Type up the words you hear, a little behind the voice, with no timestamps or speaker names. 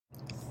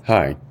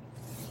Hi,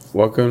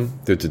 welcome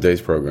to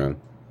today's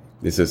program.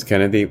 This is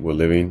Kennedy. We're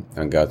living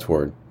on God's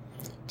Word.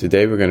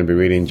 Today we're going to be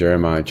reading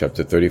Jeremiah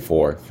chapter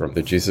 34 from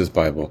the Jesus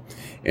Bible,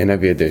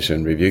 NIV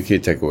edition, review key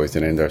takeaways,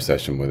 and end our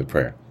session with a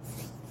prayer.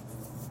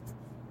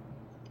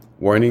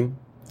 Warning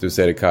to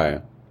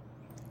Zedekiah.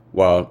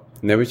 While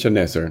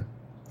Nebuchadnezzar,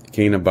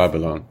 king of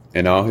Babylon,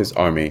 and all his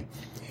army,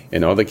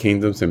 and all the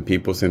kingdoms and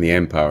peoples in the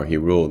empire he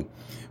ruled,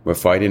 were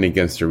fighting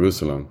against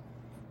Jerusalem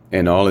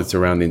and all its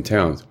surrounding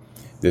towns,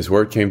 this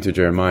word came to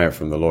Jeremiah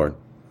from the Lord.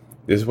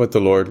 This is what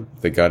the Lord,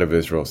 the God of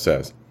Israel,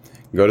 says.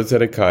 Go to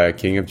Zedekiah,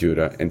 king of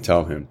Judah, and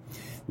tell him,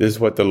 this is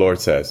what the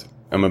Lord says.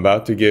 I'm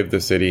about to give the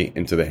city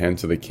into the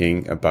hands of the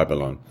king of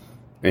Babylon,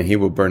 and he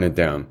will burn it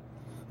down.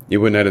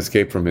 You will not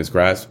escape from his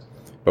grasp,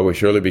 but will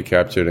surely be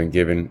captured and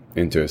given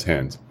into his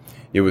hands.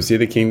 You will see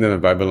the kingdom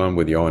of Babylon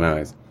with your own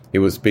eyes. He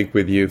will speak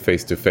with you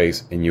face to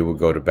face, and you will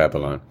go to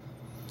Babylon.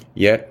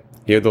 Yet,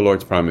 hear the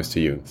Lord's promise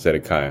to you,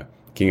 Zedekiah,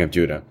 king of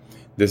Judah.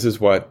 This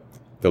is what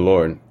the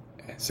Lord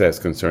says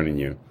concerning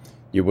you.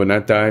 You will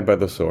not die by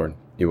the sword.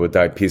 You will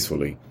die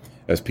peacefully,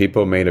 as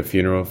people made a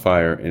funeral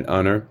fire in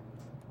honor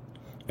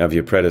of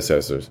your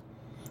predecessors,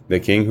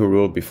 the king who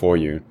ruled before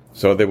you.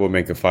 So they will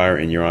make a fire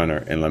in your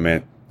honor and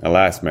lament,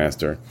 Alas,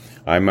 master,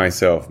 I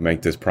myself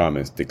make this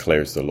promise,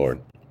 declares the Lord.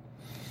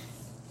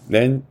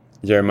 Then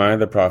Jeremiah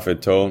the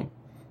prophet told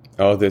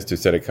all this to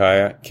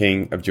Zedekiah,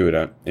 king of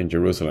Judah, in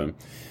Jerusalem,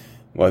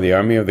 while the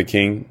army of the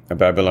king of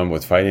Babylon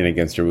was fighting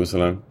against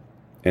Jerusalem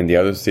and the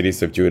other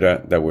cities of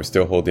Judah that were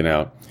still holding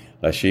out,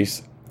 Lachish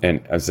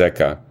and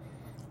Azekah.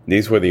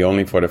 These were the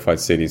only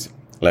fortified cities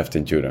left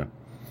in Judah.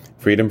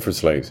 Freedom for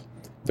slaves.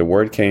 The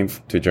word came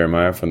to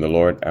Jeremiah from the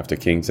Lord after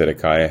King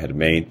Zedekiah had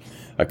made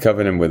a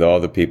covenant with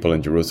all the people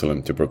in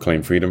Jerusalem to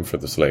proclaim freedom for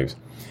the slaves.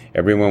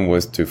 Everyone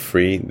was to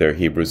free their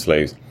Hebrew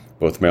slaves,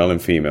 both male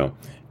and female.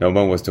 No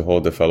one was to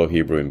hold a fellow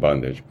Hebrew in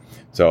bondage.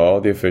 So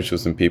all the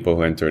officials and people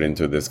who entered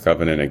into this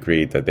covenant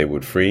agreed that they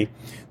would free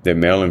their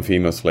male and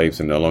female slaves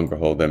and no longer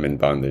hold them in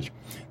bondage.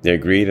 They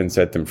agreed and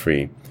set them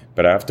free,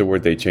 but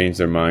afterward they changed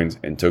their minds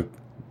and took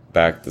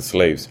back the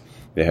slaves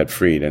they had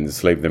freed and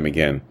enslaved them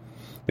again.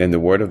 Then the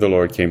word of the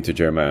Lord came to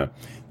Jeremiah.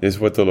 This is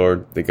what the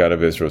Lord, the God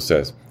of Israel,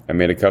 says. I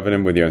made a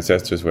covenant with your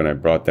ancestors when I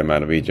brought them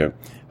out of Egypt,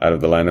 out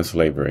of the land of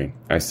slavery.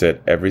 I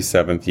said, every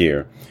 7th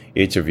year,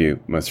 each of you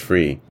must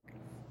free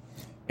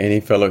any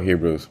fellow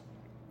Hebrews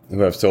who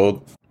have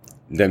sold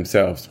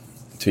themselves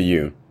to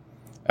you.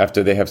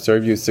 After they have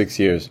served you 6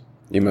 years,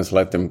 you must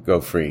let them go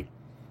free.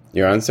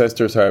 Your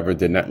ancestors, however,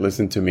 did not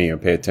listen to me or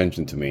pay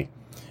attention to me.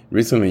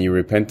 Recently you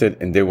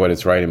repented and did what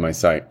is right in my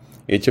sight.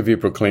 Each of you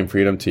proclaimed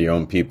freedom to your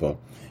own people.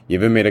 You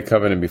even made a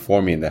covenant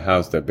before me in the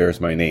house that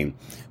bears my name.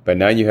 But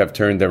now you have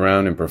turned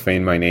around and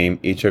profaned my name.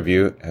 Each of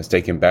you has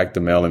taken back the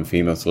male and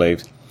female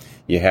slaves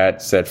you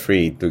had set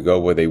free to go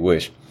where they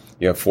wish.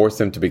 You have forced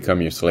them to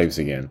become your slaves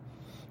again.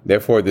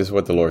 Therefore, this is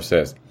what the Lord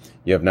says.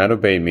 You have not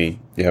obeyed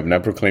me. You have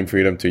not proclaimed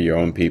freedom to your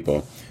own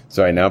people.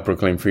 So I now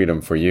proclaim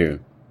freedom for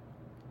you,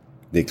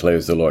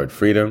 declares the Lord.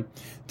 Freedom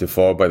to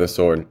fall by the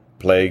sword,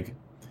 plague,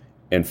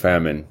 and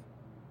famine.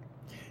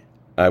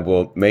 I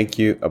will make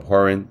you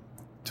abhorrent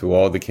to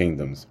all the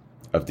kingdoms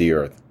of the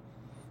earth.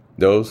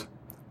 Those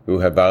who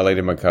have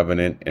violated my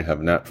covenant and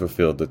have not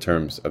fulfilled the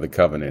terms of the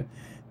covenant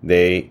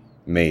they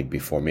made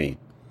before me,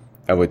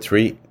 I would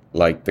treat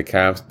like the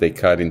calves they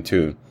cut in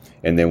two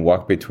and then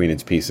walk between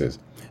its pieces.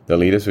 The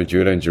leaders of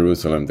Judah and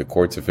Jerusalem, the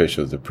courts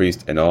officials, the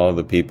priests, and all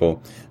the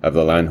people of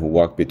the land who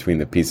walk between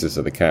the pieces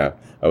of the calf,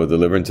 I will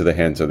deliver into the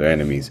hands of their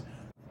enemies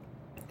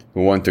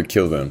who want to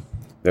kill them.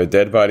 Their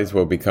dead bodies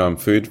will become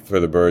food for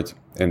the birds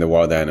and the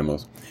wild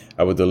animals.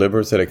 I will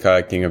deliver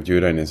Zedekiah, king of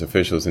Judah, and his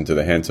officials into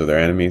the hands of their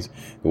enemies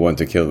who want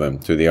to kill them,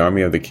 to the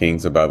army of the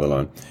kings of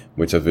Babylon,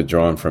 which has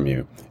withdrawn from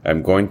you. I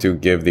am going to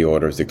give the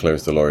orders,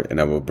 declares the Lord, and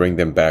I will bring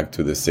them back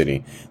to the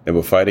city. They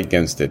will fight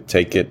against it,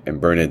 take it,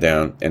 and burn it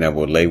down, and I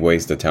will lay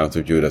waste the towns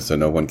of Judah so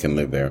no one can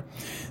live there.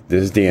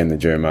 This is the end of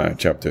Jeremiah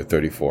chapter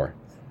 34.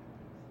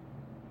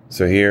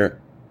 So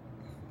here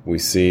we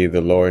see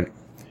the Lord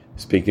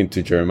speaking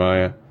to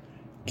Jeremiah,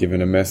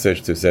 giving a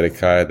message to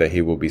Zedekiah that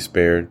he will be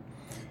spared.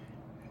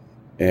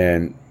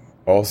 And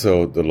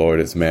also the Lord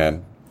is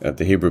mad at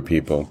the Hebrew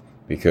people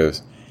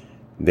because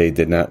they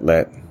did not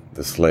let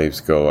the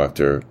slaves go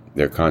after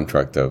their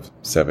contract of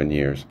 7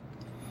 years.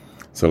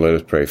 So let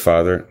us pray.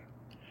 Father,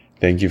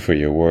 thank you for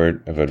your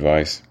word of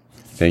advice.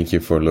 Thank you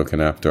for looking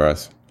after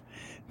us.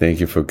 Thank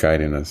you for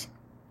guiding us.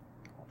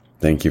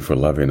 Thank you for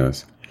loving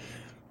us.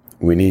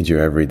 We need you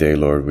every day,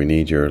 Lord. We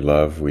need your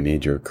love. We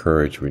need your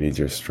courage. We need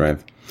your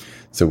strength.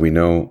 So we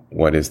know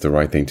what is the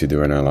right thing to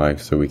do in our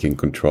life, so we can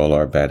control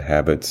our bad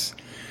habits,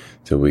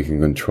 so we can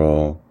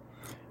control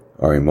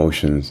our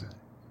emotions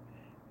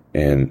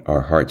and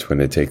our hearts when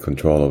they take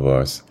control of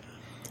us,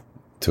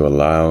 to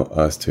allow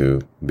us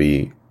to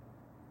be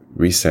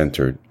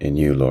recentered in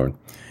you, Lord,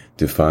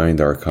 to find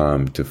our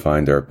calm, to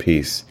find our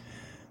peace,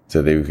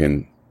 so that we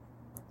can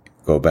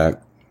go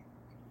back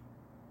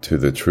to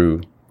the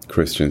true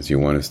Christians you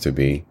want us to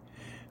be,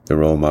 the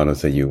role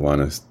models that you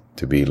want us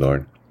to be,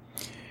 Lord.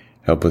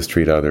 Help us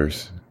treat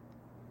others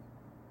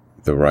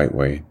the right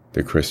way,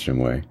 the Christian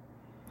way.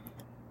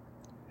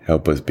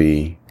 Help us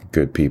be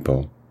good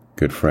people,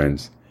 good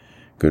friends,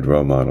 good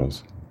role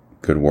models,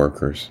 good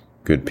workers,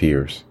 good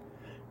peers,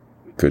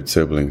 good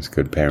siblings,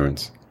 good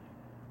parents.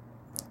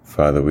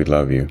 Father, we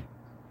love you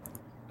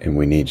and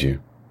we need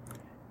you.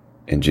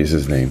 In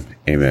Jesus' name,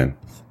 amen.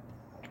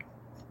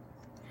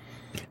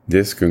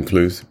 This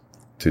concludes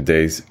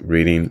today's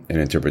reading and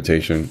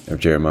interpretation of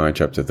Jeremiah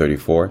chapter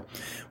 34.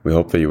 We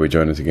hope that you will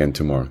join us again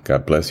tomorrow.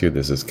 God bless you.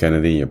 This is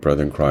Kennedy, your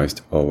brother in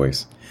Christ,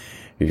 always.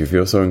 If you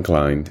feel so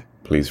inclined,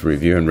 please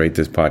review and rate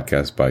this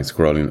podcast by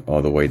scrolling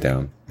all the way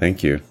down.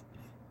 Thank you.